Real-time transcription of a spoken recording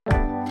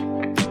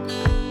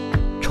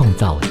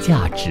造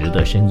价值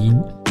的声音。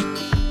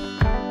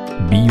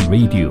B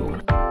Radio。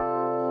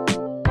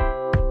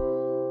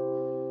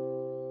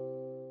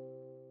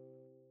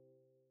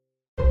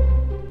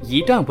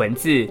一段文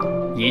字，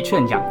一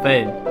寸养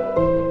分，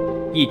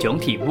一种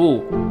体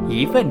悟，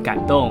一份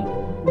感动。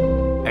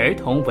儿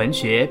童文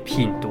学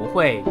品读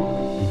会。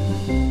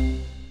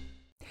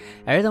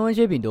儿童文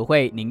学品读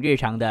会，您日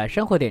常的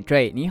生活点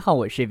缀。你好，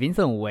我是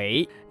Vincent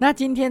维。那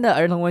今天的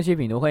儿童文学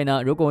品读会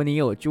呢，如果你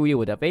有注意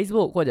我的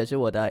Facebook 或者是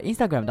我的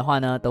Instagram 的话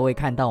呢，都会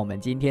看到我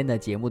们今天的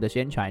节目的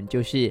宣传，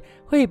就是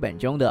绘本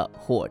中的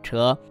火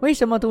车。为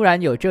什么突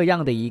然有这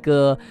样的一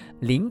个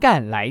灵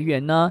感来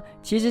源呢？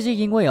其实是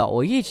因为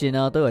我一直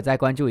呢都有在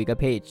关注一个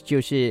page， 就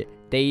是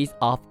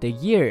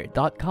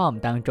daysoftheyear.com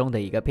当中的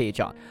一个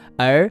page，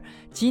 而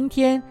今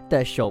天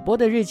的首播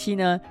的日期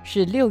呢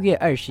是6月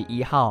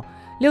21号。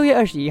6月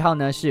21号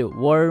呢是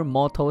World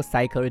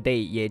Motorcycle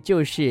Day， 也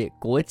就是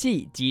国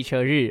际机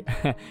车日。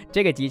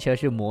这个机车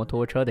是摩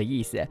托车的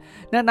意思。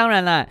那当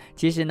然啦，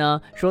其实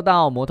呢说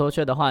到摩托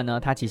车的话呢，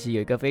它其实有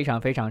一个非常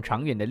非常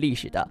长远的历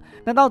史的。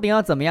那到底要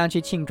怎么样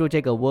去庆祝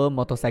这个 World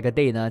Motorcycle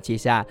Day 呢？其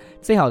实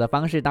最好的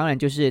方式当然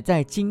就是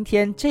在今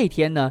天这一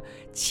天呢，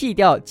弃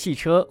掉汽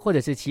车或者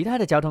是其他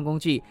的交通工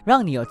具，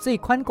让你有最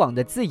宽广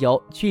的自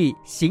由去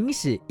行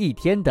驶一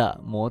天的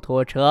摩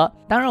托车。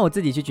当然我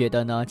自己是觉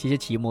得呢，其实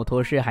骑摩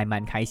托是还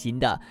蛮开心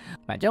的。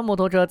反正摩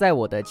托车在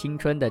我的青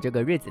春的这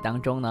个日子当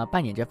中呢，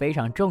扮演着非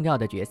常重要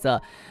的角色。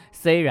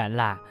虽然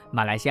啦，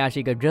马来西亚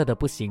是一个热得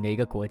不行的一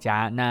个国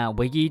家，那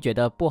唯一觉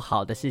得不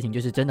好的事情就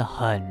是真的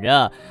很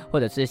热，或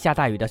者是下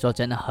大雨的时候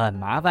真的很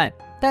麻烦。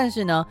但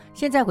是呢，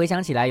现在回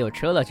想起来有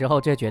车了之后，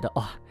就觉得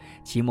哇，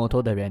骑摩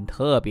托的人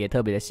特别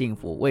特别的幸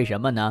福。为什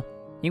么呢？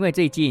因为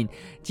最近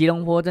吉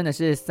隆坡真的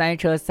是塞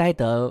车塞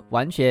得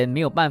完全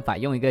没有办法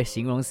用一个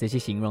形容词去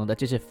形容的，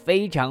就是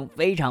非常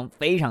非常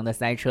非常的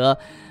塞车。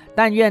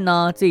但愿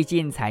呢，最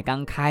近才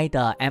刚开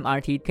的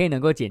MRT 可以能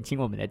够减轻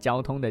我们的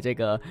交通的这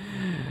个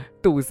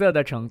堵塞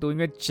的程度，因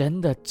为真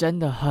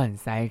的很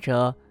塞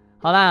车。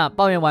好啦，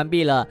抱怨完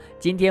毕了，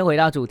今天回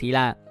到主题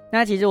啦。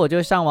那其实我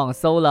就上网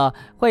搜了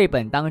绘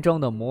本当中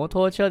的摩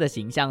托车的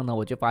形象呢，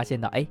我就发现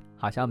到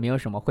好像没有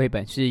什么绘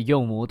本是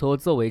用摩托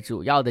作为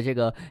主要的这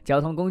个交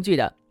通工具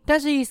的。但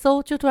是一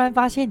搜就突然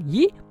发现，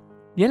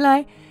原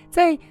来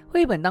在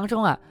绘本当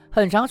中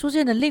很常出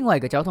现的另外一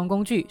个交通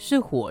工具是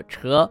火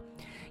车。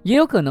也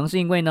有可能是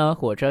因为呢，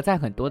火车在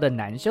很多的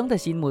男生的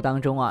心目当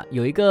中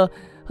有一个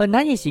很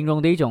难以形容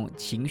的一种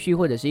情绪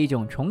或者是一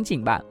种憧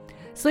憬吧。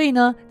所以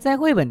呢，在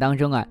绘本当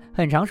中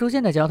很常出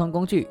现的交通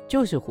工具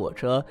就是火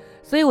车。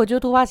所以我就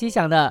突发奇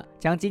想的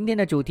将今天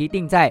的主题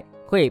定在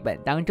绘本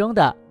当中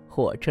的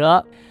火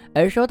车。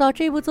而说到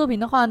这部作品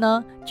的话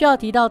呢，就要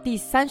提到第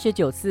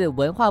39次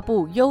文化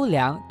部优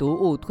良读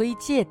物推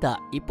介的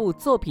一部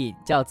作品，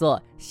叫做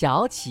《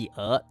小企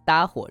鹅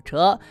搭火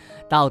车》。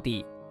到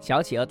底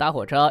小企鹅搭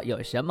火车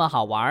有什么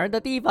好玩的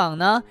地方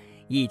呢？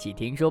一起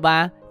听书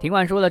吧。听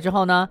完书了之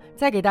后呢，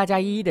再给大家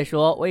一一的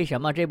说为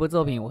什么这部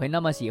作品我会那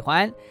么喜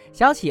欢。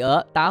小企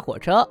鹅搭火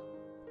车，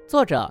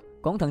作者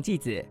工藤纪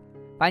子，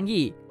翻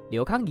译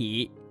刘康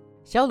怡，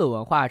小鲁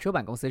文化出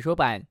版公司出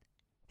版。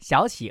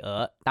小企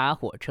鹅搭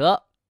火车。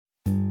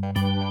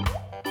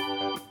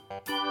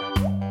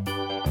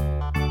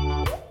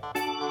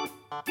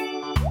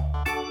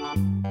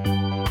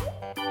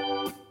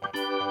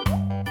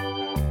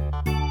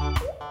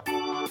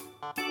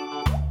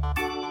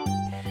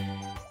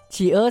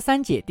企鹅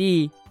三姐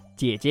弟，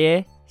姐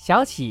姐、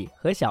小企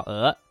和小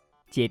鹅，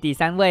姐弟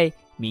3位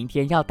明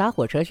天要搭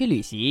火车去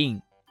旅行。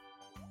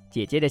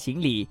姐姐的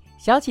行李，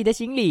小企的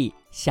行李，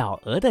小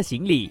鹅的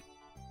行李。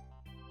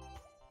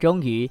终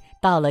于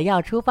到了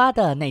要出发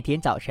的那天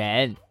早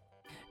晨，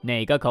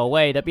哪个口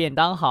味的便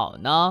当好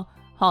呢？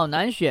好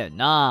难选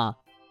呢。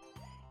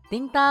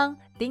叮当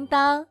叮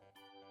当，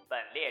本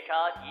列车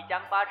即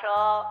将发车。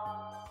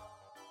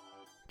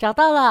找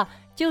到了，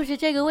就是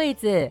这个位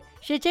子，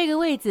是这个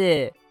位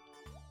子。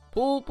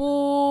噗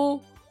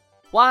噗！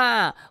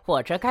哇，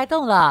火车开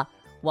动了，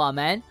我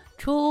们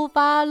出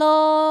发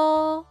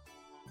喽！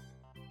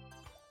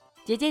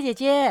姐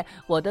姐，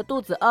我的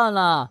肚子饿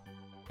了，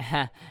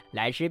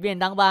来吃便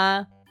当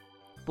吧。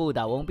不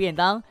倒翁便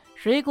当、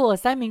水果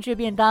三明治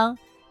便当、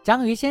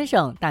章鱼先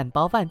生蛋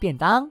包饭便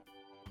当，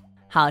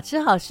好吃，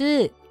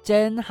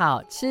真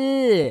好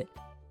吃！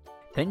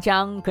铿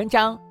锵铿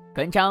锵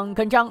铿锵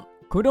铿锵，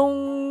咕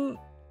咚！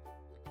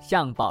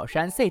象宝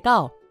山隧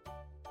道。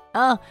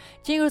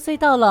进入隧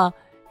道了，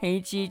黑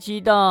漆漆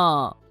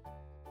的。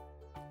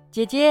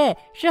姐姐，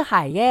是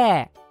海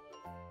耶！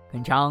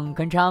铿锵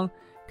铿锵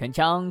铿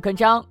锵铿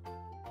锵，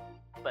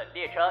本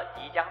列车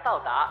即将到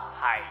达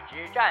海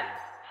之站，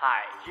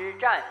海之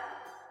站。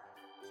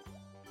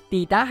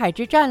抵达海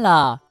之站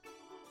了。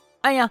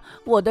哎呀，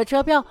我的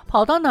车票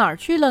跑到哪儿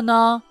去了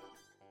呢？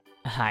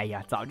哎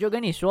呀，早就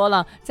跟你说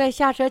了，在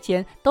下车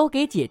前都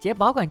给姐姐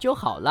保管就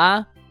好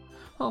啦。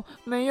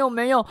没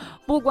有，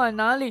不管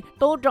哪里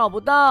都找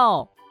不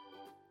到。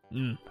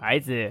孩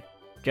子，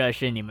这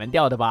是你们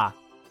掉的吧？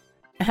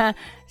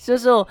叔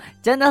叔，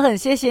真的很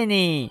谢谢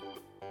你。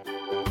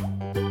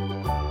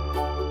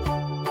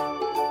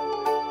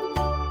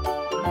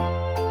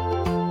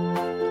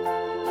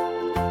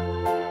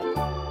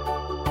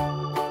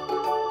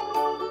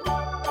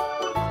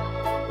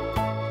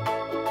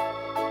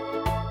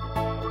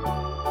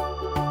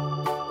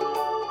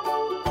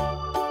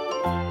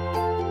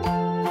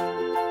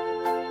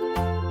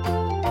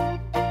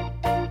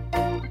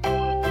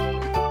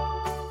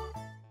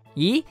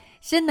咦，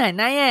是奶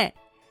奶耶！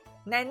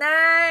奶奶，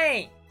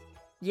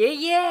爷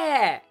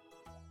爷，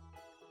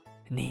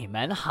你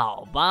们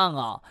好棒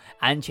哦，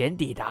安全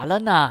抵达了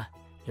呢。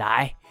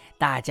来，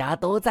大家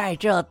都在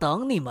这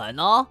等你们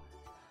哦。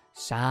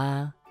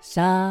沙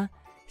沙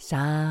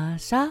沙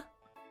沙，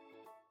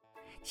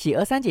企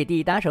鹅三姐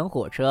弟搭乘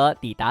火车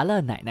抵达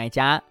了奶奶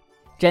家，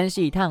真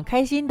是一趟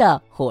开心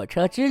的火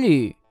车之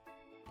旅。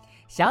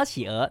小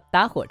企鹅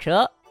搭火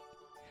车，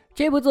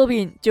这部作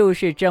品就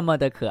是这么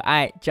的可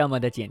爱，这么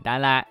的简单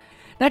啦。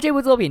那这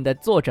部作品的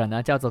作者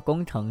呢，叫做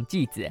工藤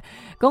纪子。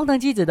工藤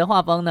纪子的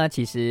画风呢，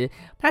其实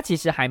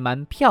还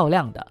蛮漂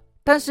亮的，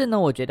但是呢，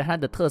我觉得它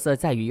的特色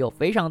在于有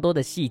非常多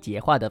的细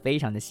节，画得非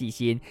常的细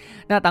心。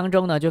那当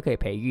中呢，就可以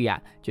培育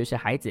就是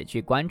孩子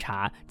去观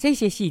察这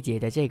些细节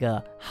的这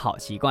个好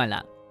习惯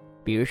了。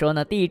比如说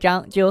呢，第一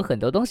章就有很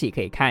多东西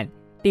可以看。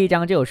第一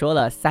章就有说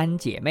了，三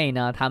姐妹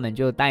呢，她们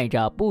就带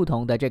着不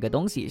同的这个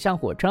东西上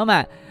火车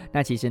嘛。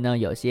那其实呢，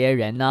有些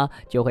人呢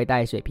就会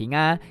带水瓶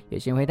有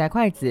些人会带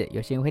筷子，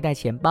有些人会带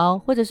钱包，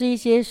或者是一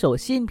些手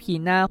信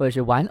品或者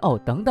是玩偶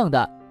等等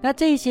的。那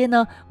这些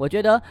呢，我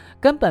觉得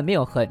根本没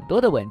有很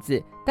多的文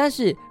字，但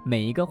是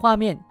每一个画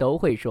面都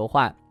会说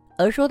话。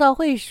而说到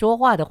会说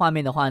话的画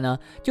面的话呢，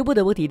就不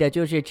得不提的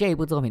就是这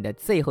部作品的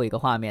最后一个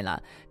画面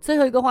了。最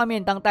后一个画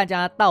面，当大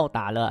家到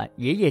达了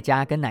爷爷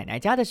家跟奶奶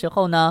家的时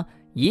候呢，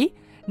咦，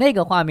那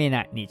个画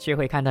面你却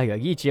会看到有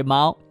一只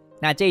猫。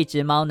那这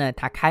只猫呢，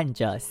它看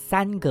着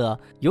3个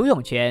游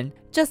泳圈，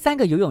这3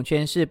个游泳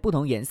圈是不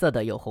同颜色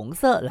的，有红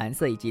色、蓝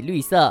色以及绿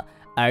色。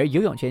而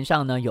游泳圈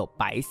上呢，有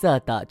白色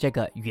的这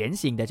个圆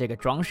形的这个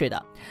装饰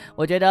的。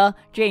我觉得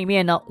这一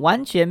面呢，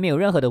完全没有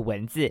任何的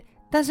文字，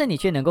但是你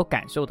却能够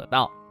感受得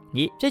到。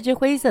咦，这只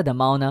灰色的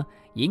猫呢，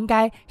应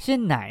该是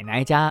奶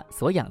奶家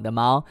所养的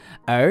猫，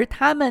而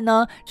他们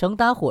呢，乘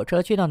搭火车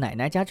去到奶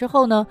奶家之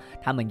后呢，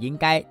他们应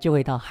该就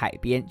会到海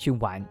边去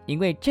玩，因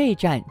为这一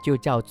站就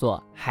叫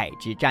做海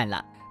之站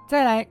了。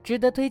再来，值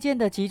得推荐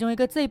的其中一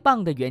个最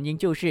棒的原因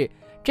就是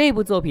这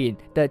部作品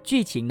的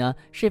剧情呢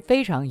是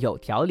非常有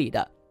条理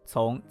的。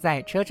从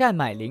在车站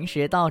买零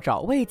食到找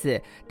位子，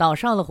到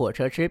上了火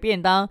车吃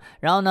便当，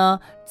然后呢，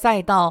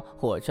再到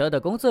火车的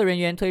工作人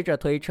员推着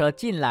推车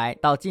进来，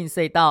到进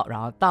隧道，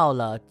然后到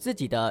了自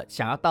己的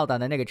想要到达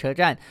的那个车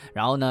站，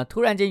然后呢，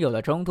突然间有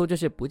了冲突，就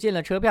是不见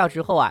了车票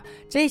之后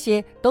这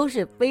些都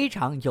是非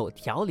常有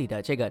条理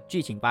的这个剧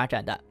情发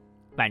展的。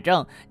反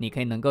正你可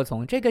以能够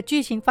从这个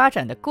剧情发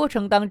展的过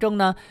程当中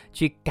呢，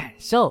去感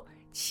受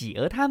企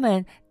鹅他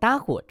们搭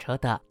火车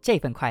的这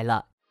份快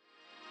乐。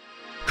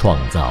创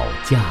造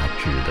价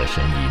值的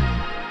声音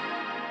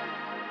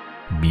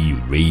 ，Be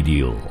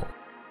Radio。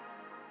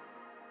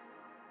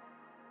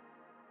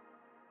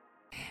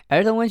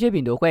儿童文学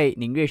品读会，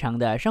您日常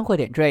的生活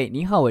点缀。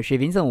你好，我是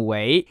Vincent 武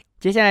维。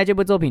接下来这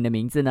部作品的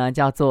名字呢，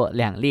叫做《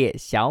2列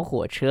小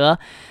火车》，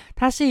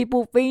它是一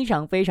部非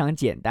常非常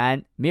简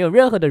单，没有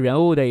任何的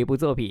人物的一部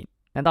作品。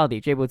那到底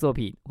这部作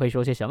品会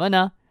说些什么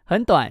呢？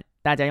很短，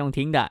大家用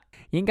听的，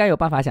应该有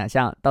办法想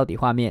象到底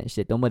画面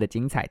是多么的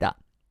精彩的。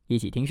一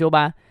起听说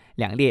吧。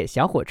2列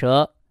小火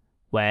车，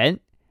文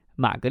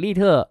玛格丽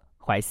特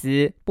·怀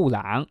斯布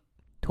朗，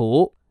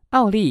图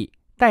奥利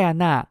戴安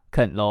娜·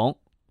肯隆，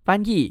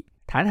翻译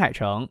谭海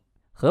成，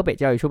河北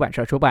教育出版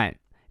社出版。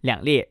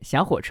2列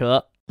小火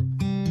车。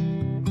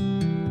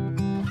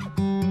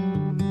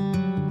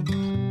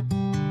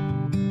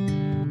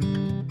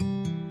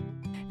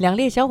2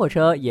列小火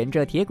车沿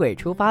着铁轨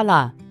出发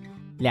了。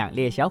2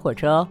列小火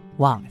车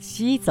往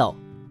西走，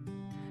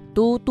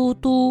嘟嘟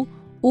嘟，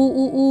呜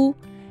呜呜。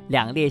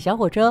2列小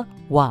火车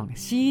往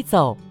西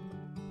走，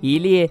一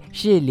列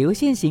是流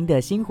线型的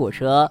新火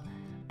车，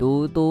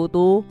嘟嘟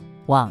嘟，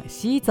往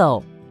西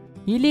走；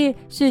一列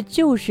是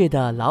旧式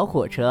的老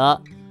火车，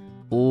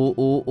呜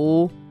呜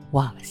呜，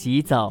往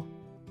西走。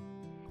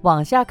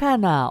往下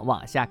看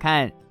往下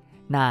看，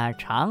那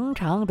长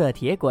长的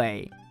铁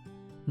轨，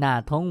那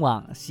通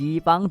往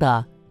西方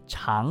的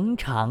长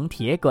长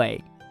铁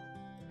轨。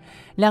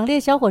2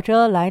列小火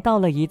车来到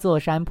了一座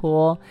山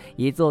坡，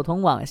一座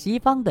通往西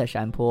方的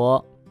山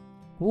坡。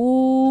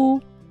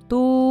呜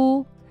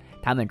嘟，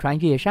他们穿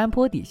越山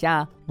坡底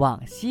下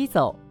往西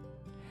走，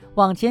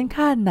往前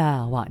看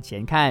往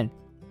前看，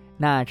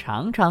那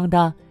长长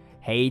的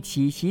黑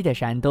漆漆的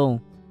山洞，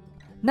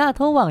那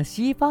通往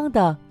西方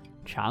的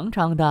长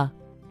长的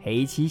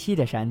黑漆漆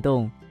的山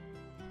洞。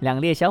2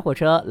列小火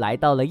车来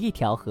到了一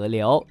条河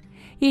流，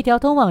一条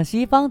通往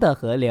西方的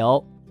河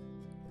流。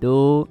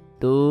嘟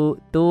嘟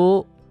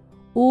嘟，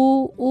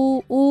呜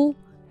呜呜，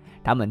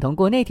他们通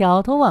过那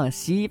条通往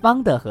西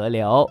方的河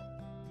流。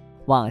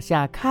往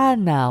下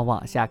看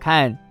往下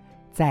看，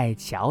在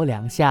桥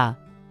梁下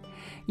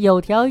有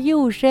条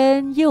又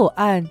深又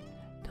暗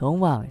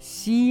通往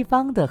西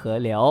方的河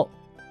流。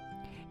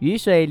雨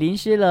水淋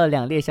湿了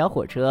2列小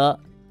火车，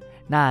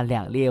那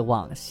2列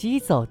往西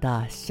走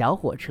的小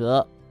火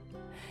车。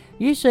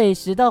雨水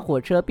使到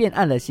火车变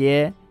暗了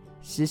些，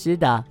湿湿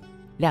的，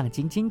亮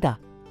晶晶的。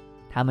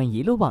他们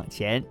一路往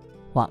前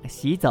往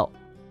西走，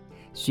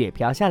雪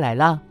飘下来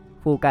了，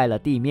覆盖了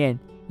地面，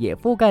也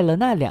覆盖了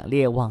那2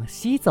列往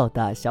西走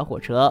的小火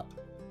车。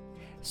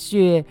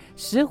雪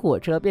使火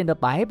车变得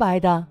白白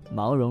的、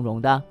毛茸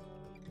茸的，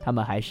它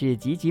们还是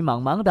急急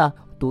忙忙的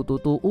嘟嘟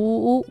嘟、呜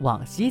呜呜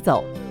往西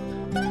走。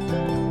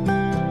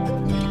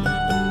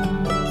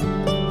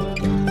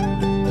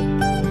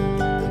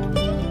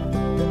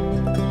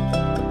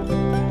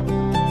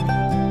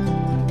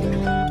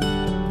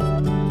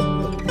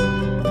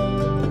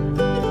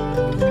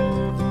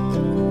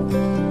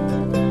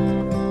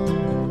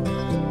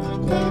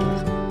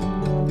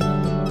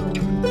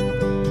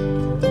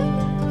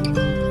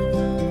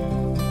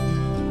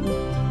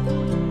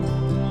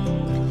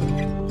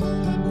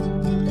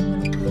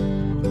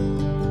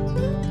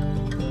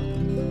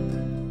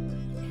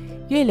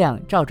月亮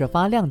照着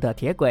发亮的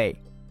铁轨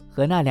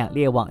和那2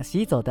列往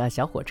西走的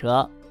小火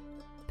车，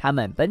他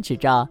们奔驰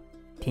着，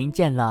听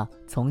见了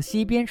从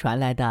西边传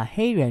来的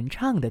黑人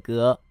唱的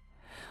歌。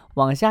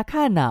往下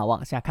看啊，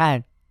往下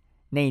看，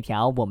那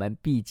条我们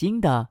必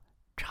经的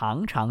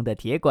长长的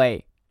铁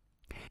轨，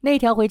那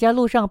条回家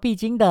路上必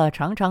经的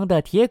长长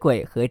的铁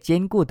轨和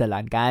坚固的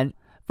栏杆，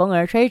风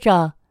儿吹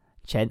着，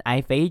尘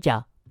埃飞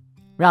着，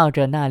绕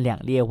着那2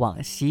列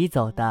往西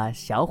走的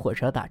小火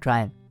车打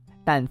转。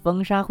但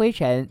风沙灰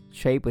尘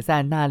吹不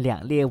散那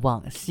2列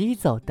往西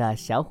走的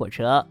小火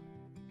车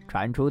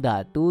传出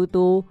的嘟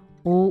嘟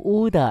呜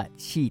呜的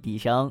汽笛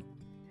声。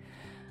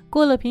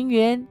过了平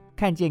原，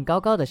看见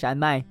高高的山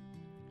脉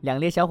，2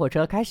列小火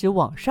车开始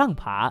往上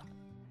爬，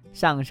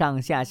上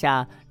上下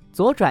下，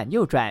左转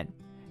右转，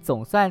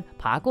总算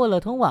爬过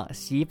了通往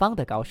西方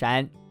的高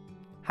山。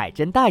海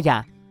真大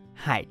呀，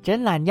海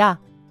真蓝呀，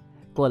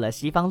过了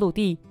西方陆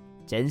地，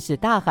真是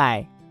大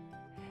海。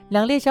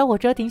2列小火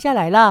车停下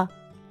来了，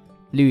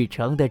旅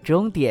程的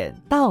终点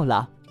到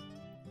了，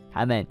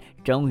他们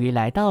终于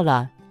来到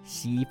了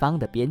西方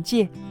的边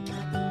界。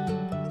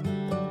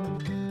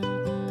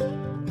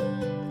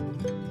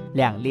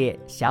2列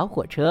小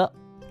火车，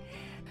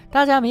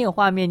大家没有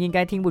画面应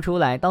该听不出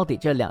来到底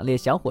这2列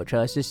小火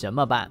车是什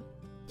么吧？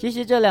其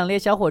实这2列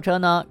小火车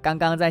呢，刚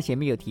刚在前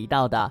面有提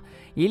到的，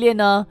一列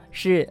呢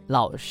是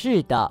老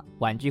式的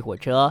玩具火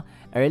车，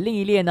而另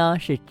一列呢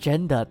是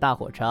真的大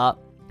火车。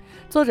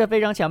作者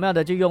非常巧妙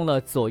的就用了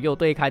左右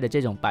对开的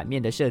这种版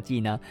面的设计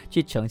呢，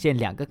去呈现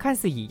2个看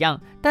似一样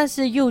但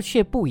是又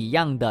却不一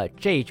样的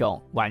这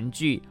种玩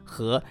具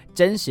和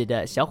真实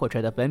的小火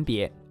车的分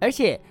别。而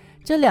且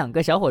这2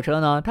个小火车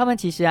呢，他们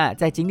其实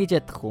在经历着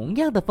同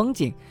样的风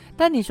景，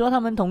但你说他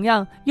们同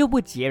样又不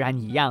截然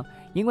一样，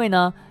因为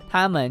呢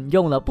他们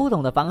用了不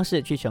同的方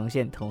式去呈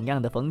现同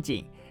样的风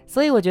景。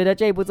所以我觉得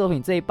这部作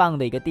品最棒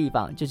的一个地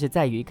方，就是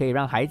在于可以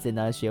让孩子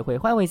呢学会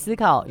换位思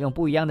考，用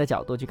不一样的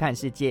角度去看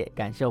世界，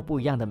感受不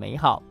一样的美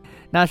好。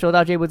那说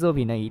到这部作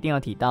品呢，一定要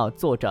提到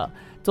作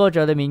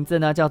者的名字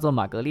呢叫做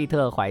玛格丽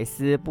特·怀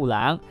斯·布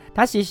朗，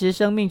他其实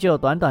生命只有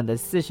短短的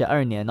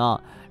42年哦。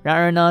然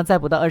而呢，在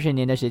不到20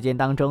年的时间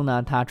当中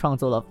呢，他创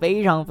作了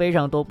非常非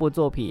常多部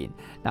作品，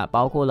那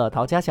包括了《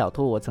逃家小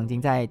兔》，我曾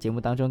经在节目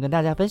当中跟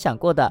大家分享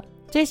过的，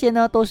这些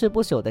呢都是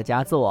不朽的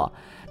佳作哦。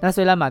那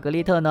虽然玛格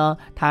丽特呢，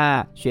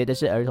她学的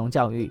是儿童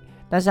教育，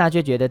但是她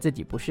却觉得自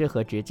己不适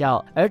合执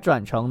教，而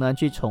转成呢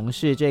去从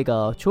事这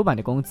个出版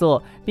的工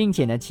作，并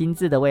且呢亲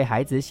自的为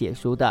孩子写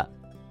书的。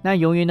那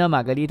由于呢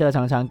玛格丽特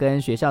常常跟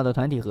学校的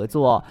团体合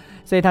作，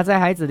所以她在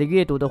孩子的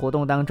阅读的活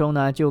动当中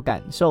呢，就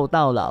感受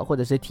到了或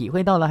者是体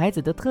会到了孩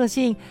子的特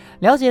性，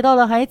了解到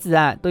了孩子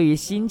对于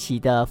新奇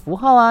的符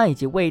号以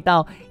及味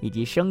道以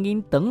及声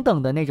音等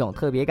等的那种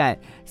特别感，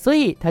所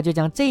以他就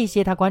将这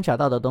些他观察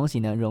到的东西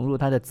呢融入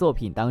他的作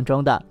品当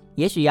中的。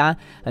也许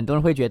很多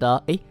人会觉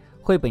得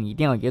绘本一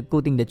定要有一个固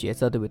定的角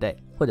色，对不对？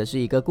或者是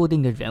一个固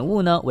定的人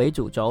物呢为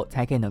主轴，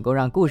才可以能够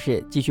让故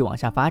事继续往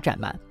下发展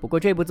嘛。不过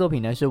这部作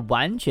品呢是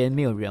完全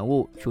没有人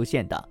物出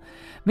现的，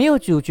没有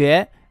主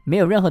角，没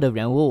有任何的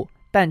人物，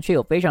但却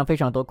有非常非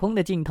常多空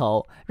的镜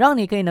头，让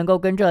你可以能够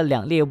跟着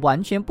2列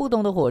完全不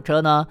同的火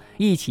车呢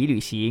一起旅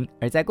行，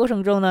而在过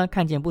程中呢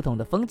看见不同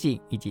的风景，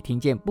以及听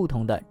见不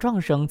同的状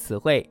声词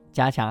汇，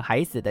加强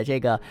孩子的这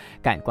个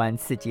感官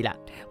刺激啦。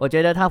我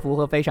觉得它符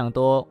合非常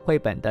多绘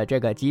本的这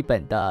个基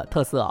本的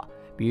特色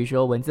比如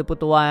说文字不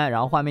多然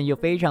后画面又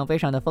非常非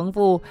常的丰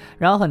富，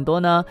然后很多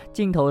呢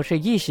镜头是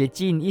一时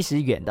近一时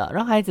远的，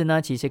让孩子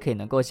呢其实可以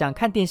能够像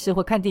看电视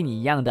或看电影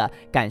一样的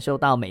感受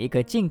到每一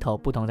个镜头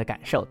不同的感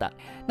受的。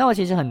那我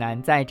其实很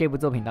难在这部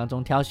作品当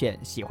中挑选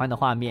喜欢的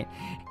画面，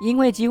因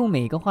为几乎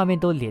每一个画面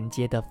都连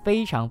接的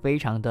非常非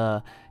常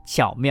的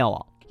巧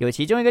妙有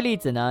其中一个例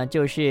子呢，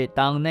就是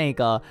当那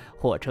个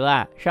火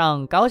车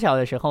上高桥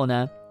的时候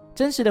呢，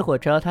真实的火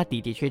车它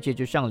的的确确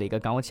就上了一个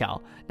高桥，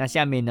那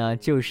下面呢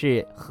就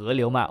是河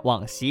流嘛，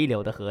往西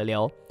流的河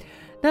流。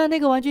那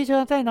个玩具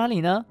车在哪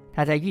里呢？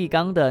它在浴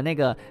缸的那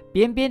个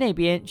边边那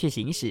边去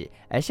行驶，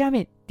而下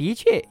面的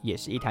确也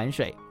是一潭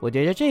水。我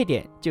觉得这一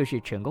点就是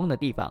成功的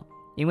地方，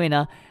因为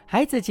呢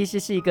孩子其实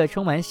是一个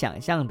充满想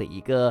象的一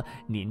个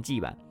年纪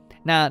吧。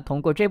那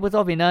通过这部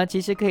作品呢，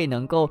其实可以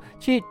能够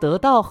去得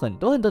到很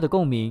多很多的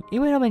共鸣，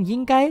因为他们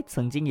应该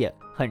曾经也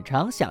很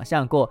常想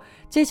象过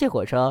这些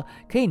火车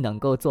可以能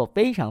够做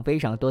非常非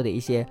常多的一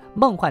些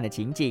梦幻的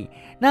情景。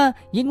那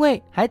因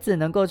为孩子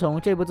能够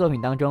从这部作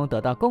品当中得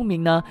到共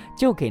鸣呢，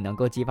就可以能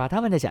够激发他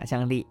们的想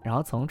象力，然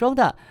后从中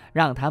的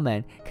让他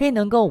们可以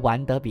能够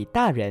玩得比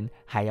大人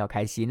还要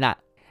开心啦。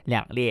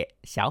两列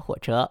小火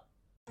车，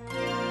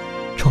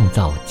创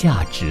造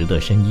价值的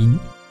声音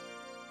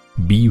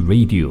B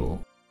Radio。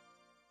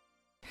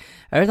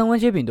儿童文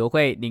学品读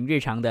会，您日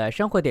常的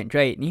生活点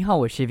缀。你好，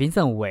我是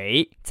Vincent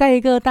韦。在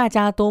一个大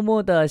家多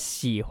么的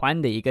喜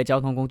欢的一个交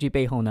通工具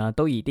背后呢，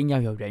都一定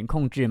要有人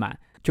控制嘛，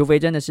除非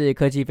真的是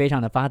科技非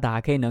常的发达，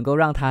可以能够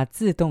让它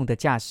自动的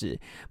驾驶。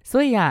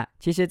所以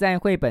其实在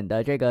绘本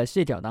的这个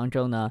视角当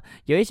中呢，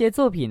有一些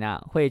作品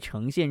会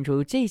呈现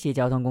出这些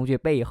交通工具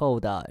背后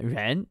的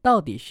人到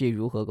底是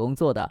如何工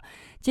作的。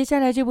接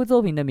下来这部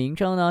作品的名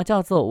称呢，叫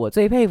做我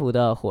最佩服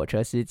的火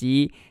车司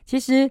机。其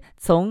实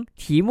从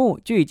题目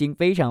就已经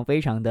非常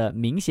非常的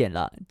明显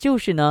了，就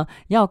是呢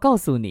要告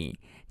诉你，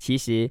其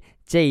实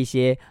这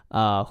些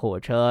火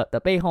车的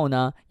背后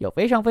呢，有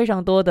非常非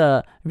常多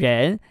的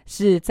人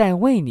是在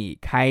为你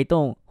开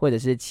动或者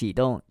是启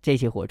动这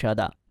些火车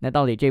的。那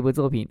到底这部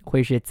作品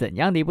会是怎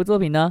样的一部作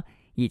品呢？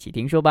一起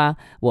听说吧。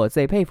我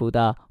最佩服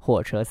的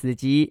火车司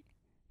机，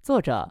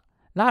作者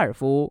拉尔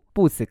夫·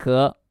布茨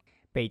科，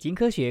北京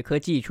科学科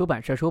技出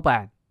版社出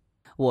版。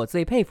我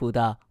最佩服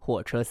的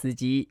火车司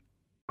机。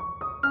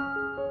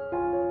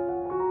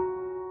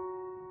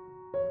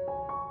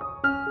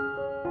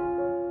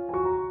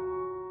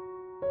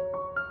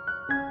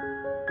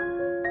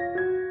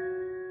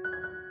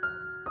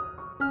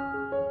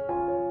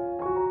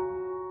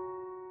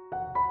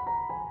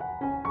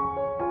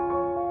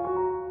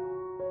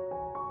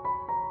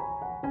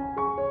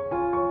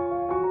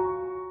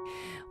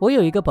我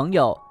有一个朋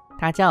友，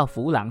他叫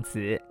弗朗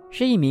茨，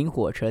是一名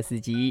火车司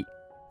机。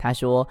他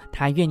说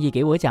他愿意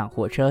给我讲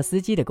火车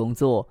司机的工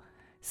作，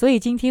所以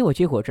今天我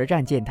去火车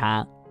站见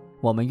他。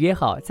我们约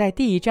好在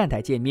第一站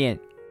台见面。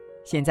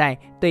现在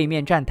对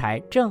面站台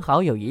正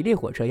好有一列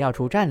火车要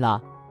出站了，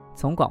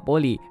从广播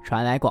里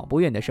传来广播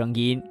员的声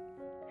音：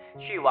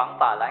去往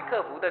法兰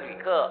克福的旅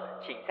客，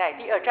请在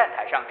第2站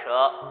台上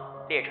车，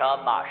列车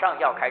马上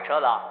要开车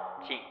了，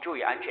请注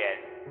意安全。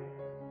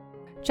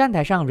站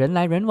台上人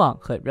来人往，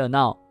很热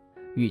闹。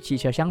与汽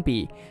车相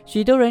比，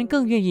许多人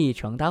更愿意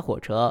乘搭火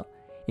车，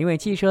因为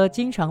汽车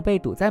经常被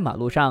堵在马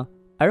路上，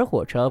而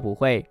火车不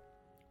会。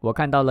我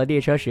看到了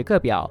列车时刻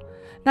表，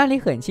那里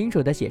很清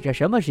楚地写着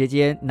什么时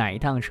间哪一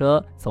趟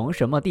车从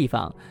什么地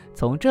方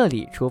从这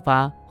里出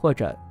发或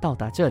者到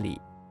达这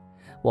里。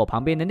我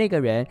旁边的那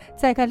个人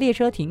在看列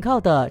车停靠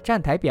的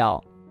站台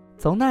表，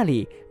从那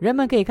里人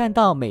们可以看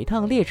到每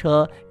趟列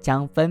车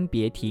将分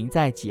别停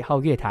在几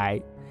号月台。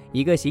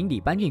一个行李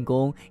搬运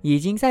工已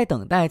经在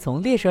等待从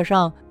列车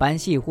上搬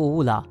卸货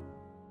物了，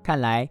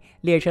看来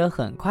列车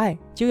很快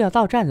就要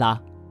到站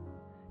了。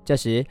这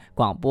时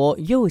广播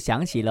又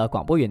响起了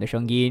广播员的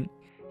声音：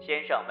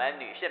先生们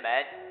女士们，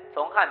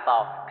从汉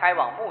堡开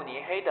往慕尼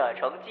黑的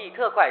城际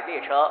特快列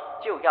车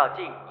就要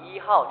进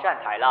1号站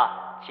台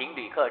了，请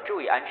旅客注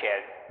意安全。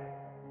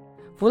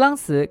弗朗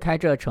茨开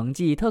着城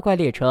际特快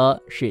列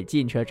车驶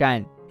进车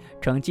站，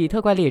城际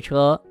特快列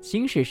车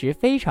行驶时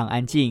非常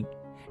安静，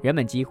人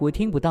们几乎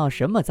听不到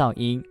什么噪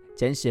音，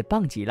真是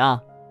棒极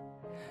了。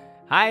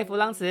嗨，弗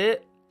朗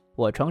茨！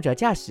我冲着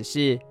驾驶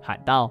室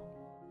喊道。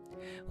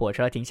火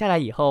车停下来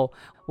以后，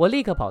我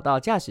立刻跑到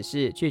驾驶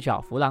室去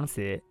找弗朗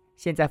茨。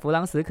现在弗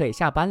朗茨可以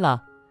下班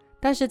了，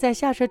但是在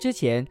下车之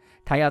前，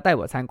他要带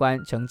我参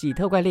观城际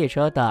特快列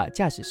车的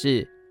驾驶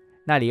室。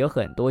那里有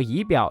很多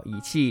仪表仪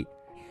器，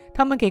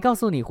他们可以告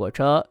诉你火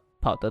车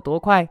跑得多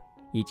快，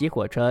以及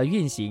火车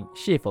运行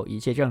是否一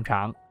切正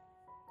常。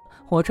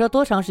火车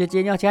多长时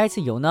间要加一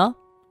次油呢？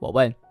我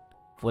问。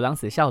弗朗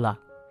茨笑了。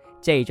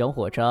这种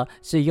火车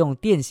是用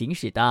电行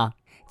驶的，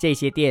这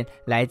些电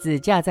来自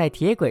架在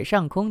铁轨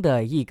上空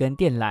的一根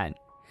电缆。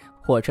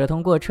火车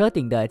通过车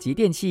顶的集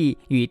电器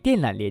与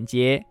电缆连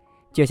接，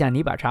就像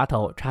你把插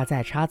头插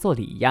在插座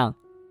里一样。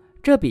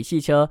这比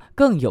汽车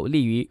更有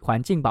利于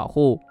环境保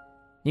护，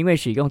因为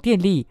使用电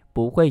力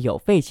不会有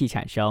废气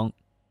产生。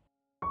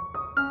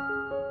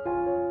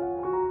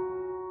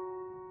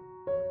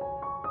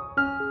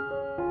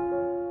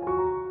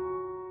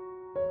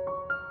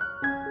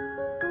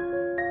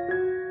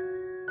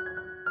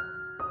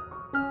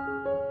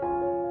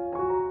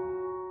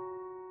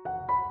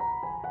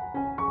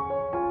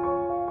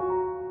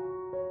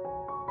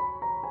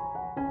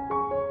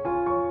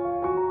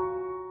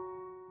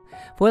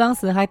弗朗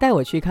茨还带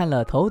我去看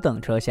了头等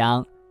车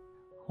厢。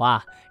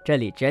哇，这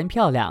里真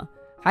漂亮，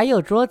还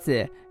有桌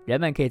子，人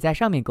们可以在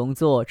上面工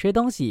作、吃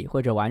东西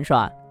或者玩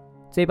耍。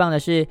最棒的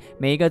是，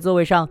每一个座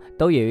位上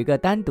都有一个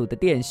单独的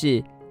电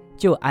视，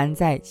就安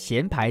在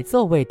前排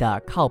座位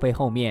的靠背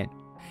后面。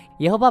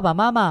以后爸爸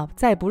妈妈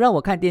再不让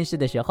我看电视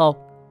的时候，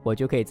我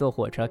就可以坐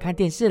火车看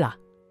电视了。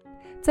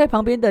在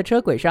旁边的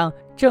车轨上，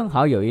正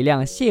好有一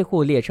辆卸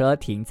货列车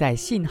停在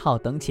信号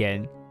灯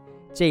前。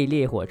这一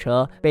列火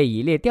车被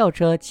一列吊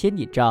车牵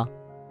引着。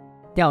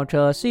吊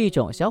车是一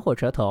种小火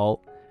车头，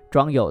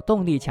装有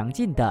动力强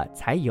劲的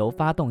柴油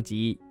发动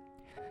机。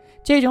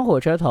这种火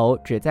车头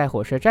只在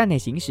火车站内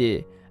行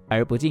驶，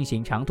而不进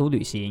行长途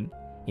旅行，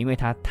因为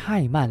它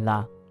太慢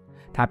了，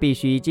它必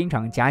须经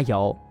常加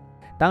油。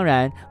当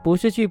然，不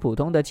是去普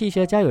通的汽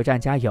车加油站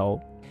加油，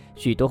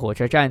许多火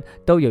车站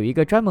都有一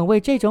个专门为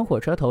这种火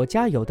车头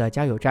加油的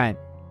加油站。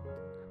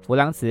弗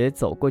朗茨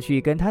走过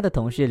去跟他的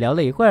同事聊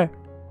了一会儿，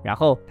然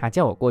后他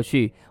叫我过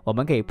去，我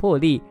们可以破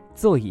例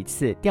坐一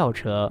次吊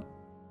车。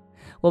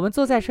我们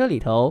坐在车里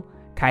头，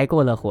开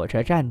过了火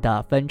车站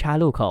的分岔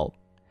路口，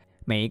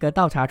每一个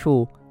道岔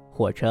处，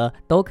火车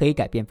都可以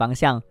改变方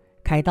向，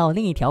开到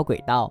另一条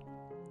轨道。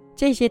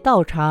这些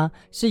道岔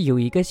是由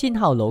一个信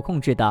号楼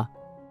控制的，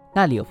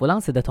那里有弗朗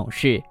茨的同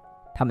事，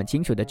他们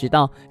清楚地知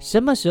道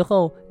什么时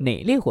候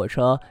哪列火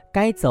车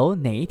该走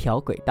哪一条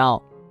轨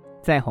道。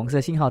在红色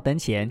信号灯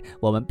前，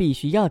我们必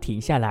须要停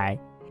下来，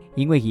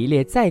因为一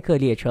列载客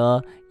列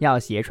车要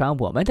斜穿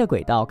我们的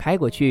轨道开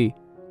过去。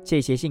这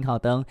些信号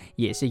灯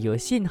也是由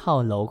信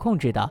号楼控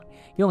制的，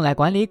用来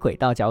管理轨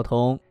道交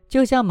通，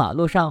就像马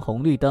路上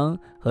红绿灯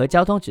和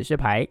交通指示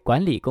牌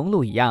管理公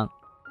路一样。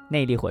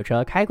那列火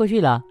车开过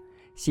去了，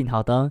信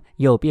号灯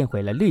又变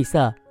回了绿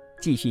色，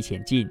继续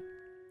前进。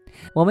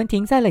我们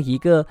停在了一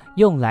个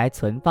用来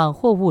存放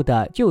货物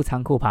的旧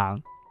仓库旁，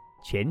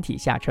全体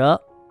下车。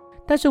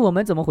但是我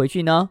们怎么回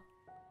去呢？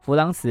弗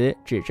朗茨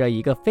指着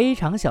一个非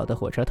常小的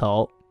火车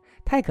头，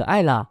太可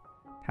爱了。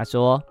他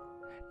说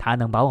他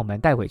能把我们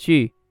带回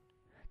去，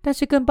但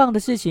是更棒的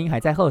事情还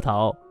在后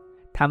头。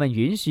他们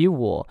允许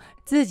我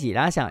自己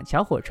拉响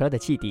小火车的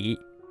汽笛，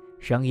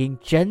声音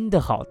真的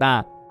好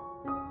大。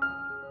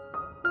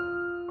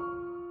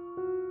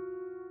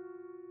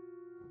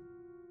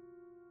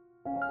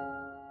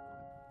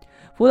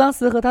弗朗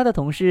茨和他的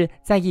同事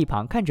在一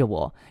旁看着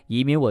我，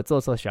以免我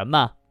做错什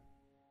么。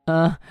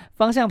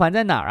方向盘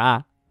在哪儿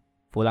啊？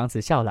弗朗茨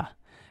笑了。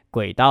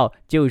轨道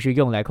就是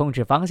用来控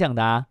制方向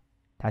的啊。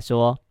他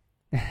说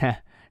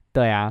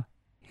对啊。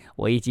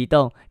我一激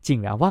动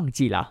竟然忘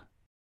记了。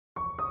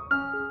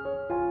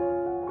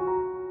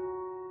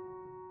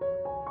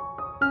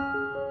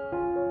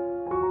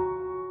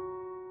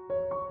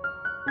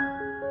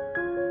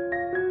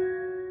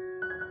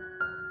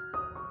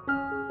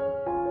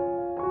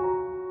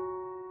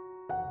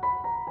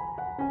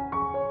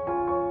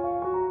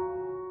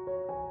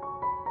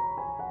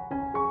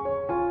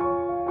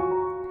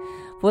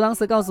弗朗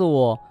茨告诉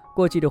我，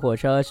过去的火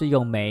车是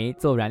用煤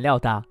做燃料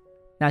的。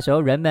那时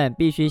候人们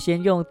必须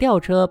先用吊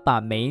车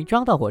把煤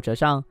装到火车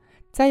上，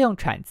再用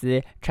铲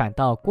子铲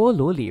到锅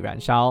炉里燃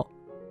烧。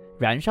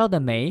燃烧的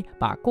煤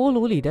把锅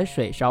炉里的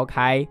水烧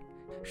开，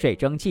水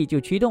蒸气就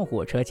驱动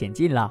火车前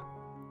进了。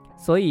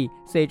所以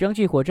水蒸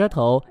气火车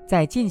头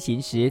在进行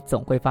时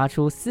总会发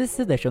出嘶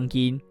嘶的声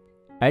音，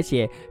而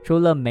且除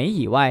了煤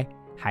以外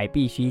还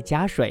必须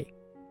加水。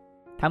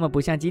它们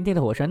不像今天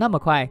的火车那么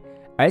快，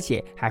而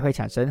且还会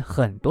产生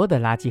很多的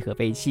垃圾和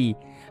废气，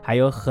还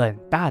有很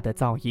大的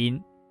噪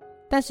音。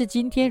但是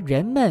今天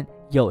人们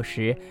有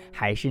时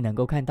还是能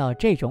够看到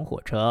这种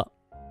火车。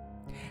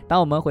当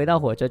我们回到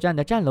火车站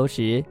的站楼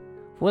时，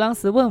弗朗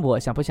茨问我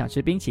想不想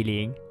吃冰淇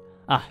淋。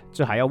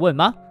这还要问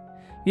吗？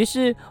于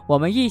是我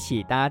们一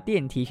起搭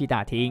电梯去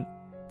大厅。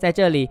在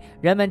这里，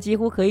人们几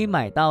乎可以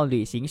买到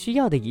旅行需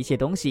要的一切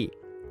东西，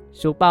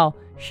书包、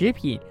食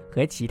品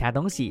和其他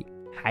东西，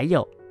还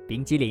有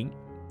冰淇淋。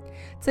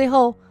最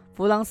后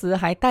弗朗茨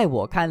还带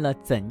我看了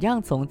怎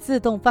样从自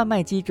动贩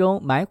卖机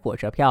中买火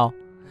车票。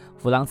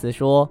弗朗茨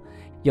说，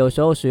有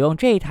时候使用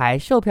这台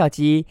售票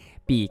机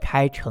比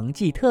开城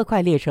际特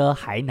快列车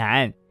还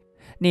难。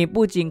你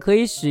不仅可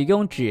以使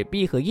用纸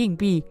币和硬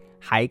币，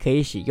还可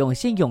以使用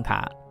信用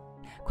卡。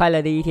快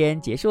乐的一天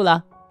结束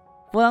了，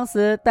弗朗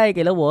茨带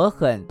给了我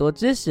很多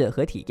知识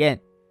和体验。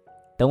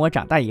等我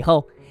长大以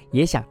后，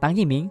也想当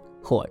一名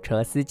火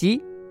车司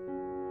机。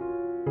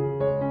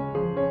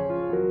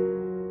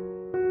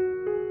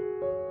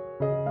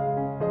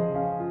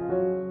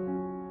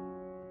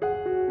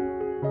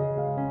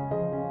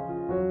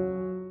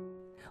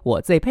我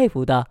最佩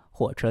服的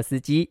火车司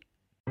机。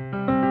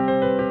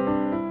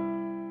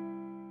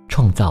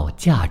创造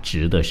价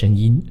值的声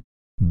音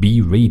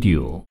B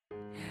Radio。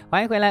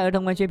 欢迎回来儿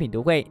童文学品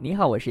读会。你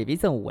好，我是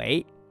Vincent 武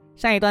维。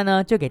上一段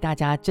呢，就给大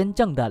家真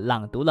正的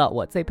朗读了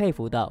我最佩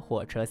服的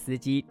火车司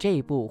机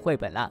这部绘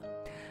本了。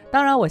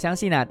当然我相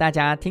信大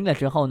家听了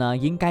之后呢，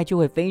应该就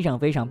会非常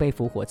非常佩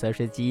服火车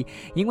司机，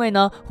因为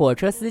呢，火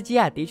车司机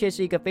的确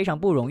是一个非常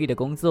不容易的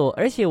工作。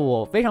而且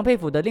我非常佩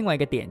服的另外一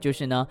个点就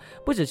是呢，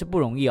不只是不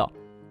容易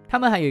他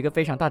们还有一个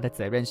非常大的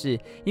责任，是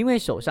因为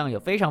手上有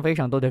非常非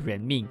常多的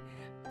人命。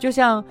就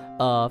像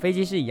飞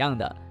机师一样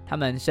的，他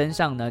们身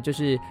上呢就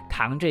是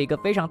扛着一个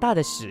非常大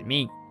的使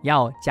命，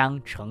要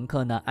将乘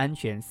客呢安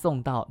全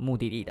送到目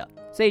的地的，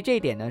所以这一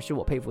点呢是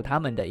我佩服他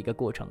们的一个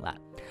过程啦。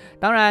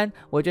当然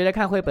我觉得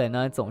看绘本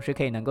呢总是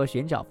可以能够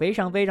寻找非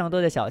常非常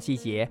多的小细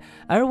节，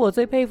而我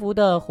最佩服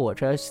的火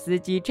车司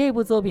机这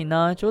部作品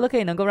呢，除了可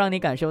以能够让你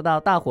感受到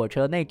大火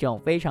车那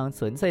种非常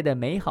纯粹的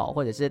美好，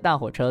或者是大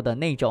火车的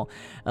那种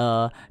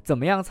怎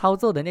么样操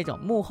作的那种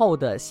幕后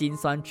的辛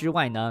酸之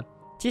外呢，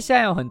其实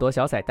还有很多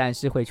小彩蛋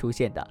是会出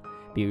现的。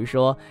比如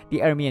说第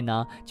二面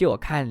呢，就有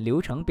看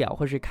流程表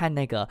或是看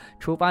那个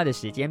出发的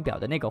时间表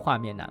的那个画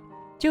面呢，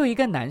就有一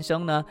个男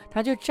生呢，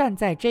他就站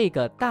在这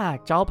个大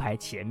招牌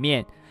前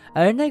面，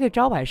而那个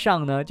招牌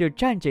上呢就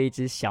站着一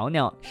只小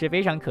鸟，是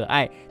非常可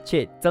爱，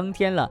却增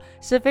添了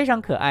是非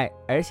常可爱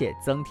而且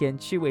增添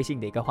趣味性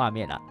的一个画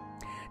面了。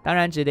当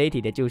然值得一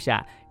提的就是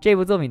这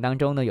部作品当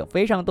中呢有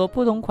非常多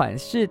不同款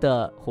式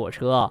的火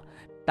车哦。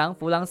当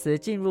弗朗茨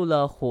进入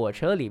了火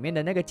车里面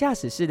的那个驾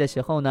驶室的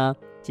时候呢，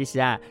其实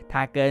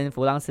他跟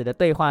弗朗茨的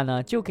对话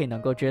呢，就可以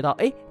能够知道，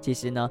其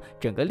实呢，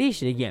整个历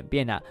史的演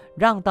变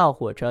让到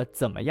火车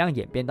怎么样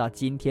演变到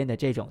今天的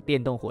这种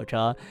电动火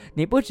车，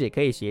你不只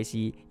可以学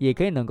习，也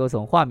可以能够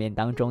从画面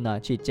当中呢，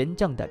去真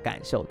正的感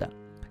受的。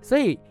所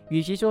以，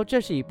与其说这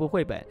是一部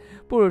绘本，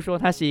不如说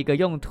它是一个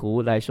用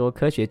图来说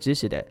科学知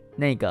识的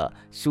那个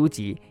书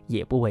籍，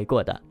也不为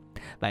过的。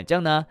反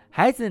正呢，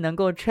孩子能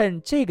够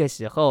趁这个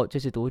时候，就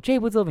是读这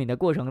部作品的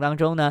过程当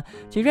中呢，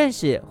去认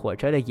识火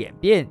车的演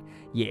变，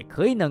也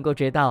可以能够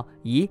知道，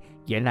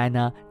原来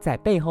呢，在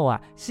背后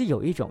是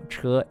有一种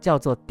车叫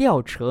做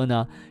吊车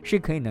呢，是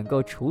可以能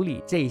够处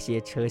理这些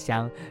车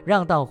厢，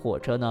让到火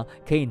车呢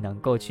可以能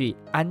够去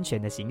安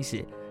全的行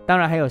驶。当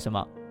然还有什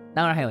么？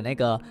当然还有那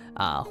个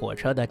火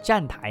车的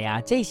站台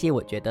这些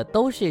我觉得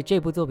都是这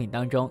部作品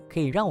当中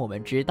可以让我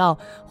们知道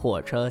火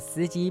车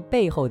司机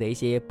背后的一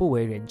些不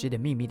为人知的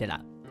秘密的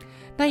啦。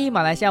那以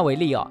马来西亚为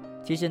例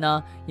其实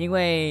呢，因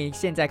为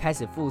现在开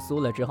始复苏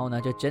了之后呢，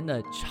就真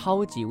的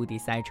超级无敌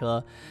塞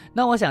车。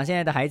那我想现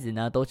在的孩子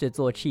呢，都是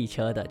坐汽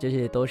车的，就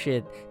是都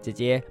是直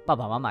接爸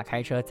爸妈妈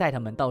开车载他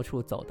们到处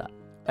走的。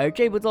而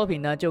这部作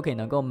品呢，就可以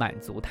能够满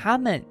足他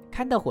们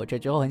看到火车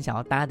之后很想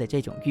要搭的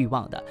这种欲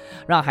望的，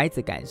让孩子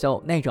感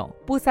受那种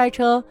不塞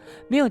车、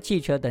没有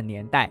汽车的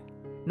年代。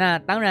那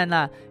当然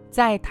啦，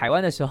在台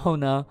湾的时候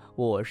呢，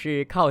我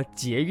是靠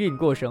捷运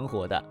过生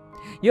活的。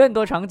有很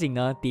多场景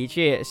呢，的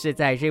确是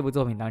在这部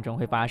作品当中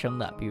会发生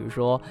的。比如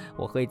说，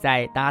我会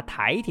在搭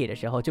台铁的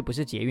时候，就不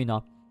是捷运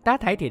搭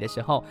台铁的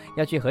时候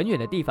要去很远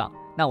的地方，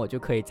那我就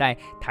可以在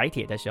台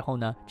铁的时候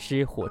呢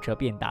吃火车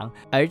便当，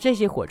而这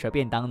些火车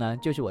便当呢，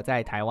就是我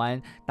在台湾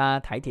搭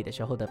台铁的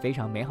时候的非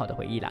常美好的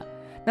回忆啦。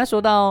那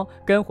说到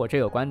跟火车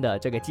有关的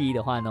这个记忆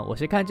的话呢，我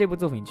是看这部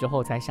作品之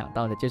后才想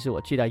到的，就是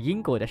我去到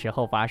英国的时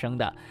候发生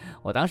的。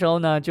我当时候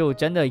呢就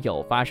真的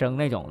有发生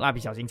那种蜡笔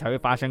小新才会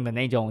发生的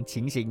那种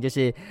情形，就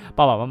是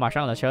爸爸妈妈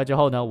上了车之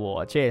后呢，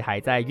我却还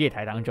在月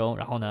台当中，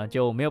然后呢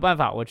就没有办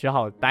法，我只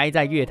好待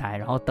在月台，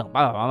然后等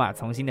爸爸妈妈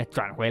重新的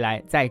转回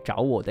来再找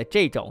我的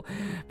这种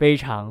非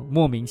常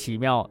莫名其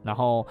妙然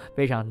后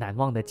非常难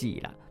忘的记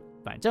忆啦。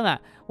反正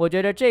我觉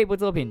得这部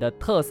作品的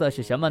特色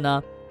是什么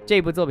呢？这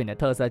部作品的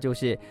特色就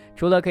是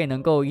除了可以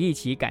能够一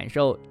起感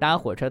受搭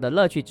火车的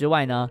乐趣之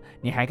外呢，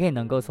你还可以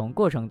能够从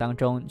过程当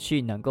中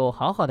去能够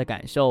好好的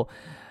感受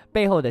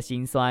背后的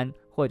辛酸，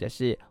或者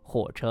是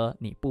火车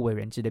你不为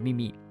人知的秘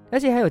密。而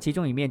且还有其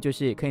中一面就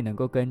是可以能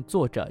够跟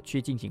作者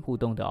去进行互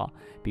动的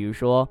比如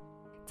说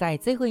在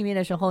最后一面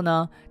的时候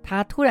呢，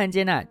他突然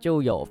间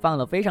就有放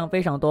了非常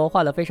非常多，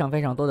画了非常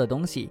非常多的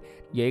东西，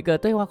有一个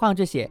对话框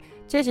就写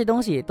这些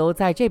东西都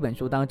在这本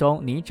书当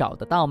中，你找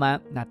得到吗？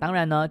那当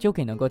然呢，就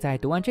可以能够在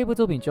读完这部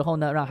作品之后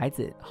呢，让孩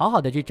子好好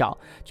的去找，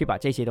去把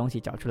这些东西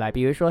找出来，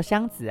比如说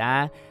箱子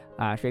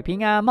水瓶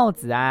帽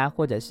子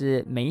或者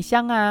是煤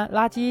箱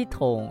垃圾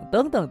桶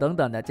等等等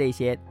等的，这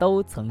些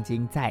都曾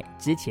经在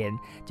之前，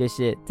就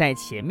是在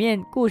前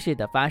面故事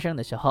的发生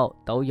的时候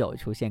都有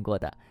出现过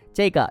的。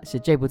这个是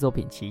这部作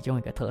品其中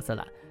一个特色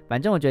啦。反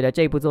正我觉得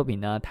这部作品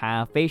呢，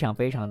它非常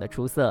非常的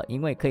出色，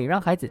因为可以让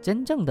孩子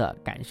真正的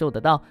感受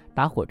得到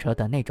搭火车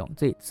的那种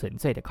最纯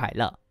粹的快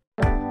乐。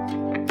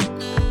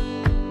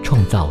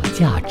创造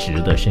价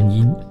值的声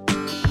音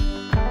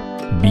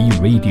B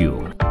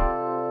Radio